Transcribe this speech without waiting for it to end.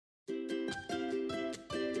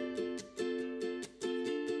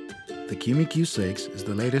The Qumi Q6 is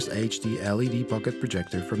the latest HD LED pocket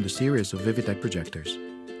projector from the series of Vivitech projectors.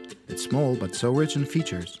 It's small but so rich in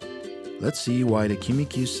features. Let's see why the Qumi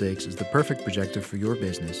Q6 is the perfect projector for your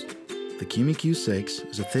business. The Qumi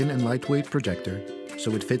Q6 is a thin and lightweight projector,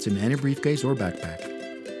 so it fits in any briefcase or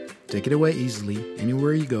backpack. Take it away easily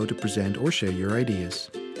anywhere you go to present or share your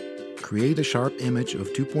ideas. Create a sharp image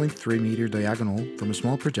of 2.3 meter diagonal from a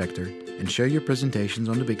small projector and share your presentations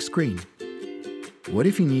on the big screen. What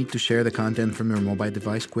if you need to share the content from your mobile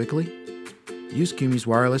device quickly? Use Qumi's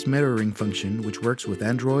wireless mirroring function, which works with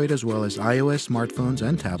Android as well as iOS smartphones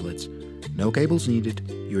and tablets. No cables needed,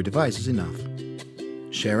 your device is enough.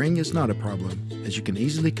 Sharing is not a problem, as you can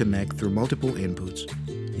easily connect through multiple inputs.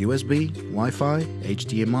 USB, Wi-Fi,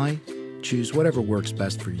 HDMI, choose whatever works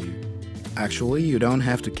best for you. Actually, you don't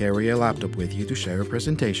have to carry a laptop with you to share a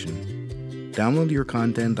presentation. Download your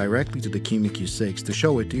content directly to the Qumi Q6 to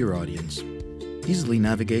show it to your audience. Easily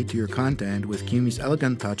navigate to your content with Qumi's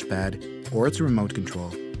elegant touchpad or its remote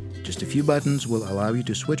control. Just a few buttons will allow you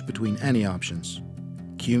to switch between any options.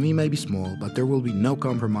 Qumi may be small, but there will be no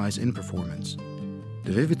compromise in performance.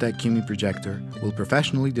 The Vivitech Qumi projector will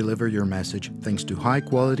professionally deliver your message thanks to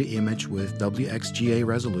high-quality image with WXGA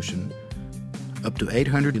resolution, up to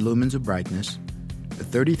 800 lumens of brightness, a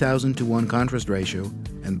 30,000:1 contrast ratio,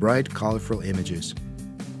 and bright, colorful images.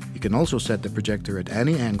 You can also set the projector at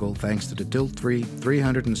any angle thanks to the tilt-free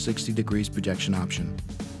 360 degrees projection option.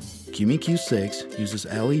 Qumi Q6 uses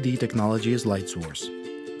LED technology as light source.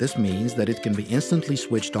 This means that it can be instantly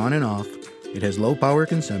switched on and off, it has low power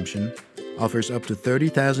consumption, offers up to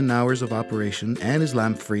 30,000 hours of operation and is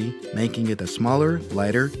lamp-free, making it a smaller,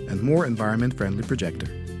 lighter, and more environment-friendly projector.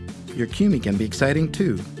 Your Qumi can be exciting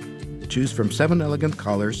too. Choose from 7 elegant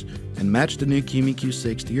colors and match the new Qumi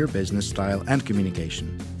Q6 to your business style and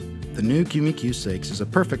communication. The new Qumi Q6 is a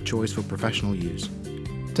perfect choice for professional use.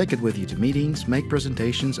 Take it with you to meetings, make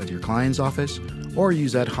presentations at your client's office, or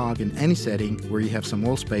use ad hoc in any setting where you have some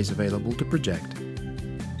wall space available to project.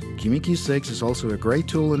 Qumi Q6 is also a great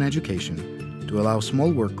tool in education to allow small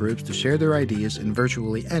work groups to share their ideas in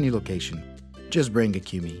virtually any location. Just bring a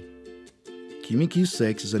Qumi. Qumi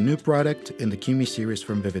Q6 is a new product in the Qumi series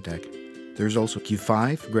from Vivitech. There's also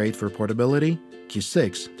Q5, great for portability,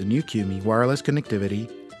 Q6, the new Qumi wireless connectivity,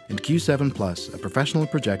 and Q7 Plus, a professional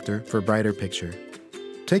projector for a brighter picture.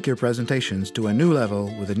 Take your presentations to a new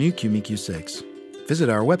level with a new Qumi Q6. Visit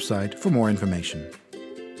our website for more information.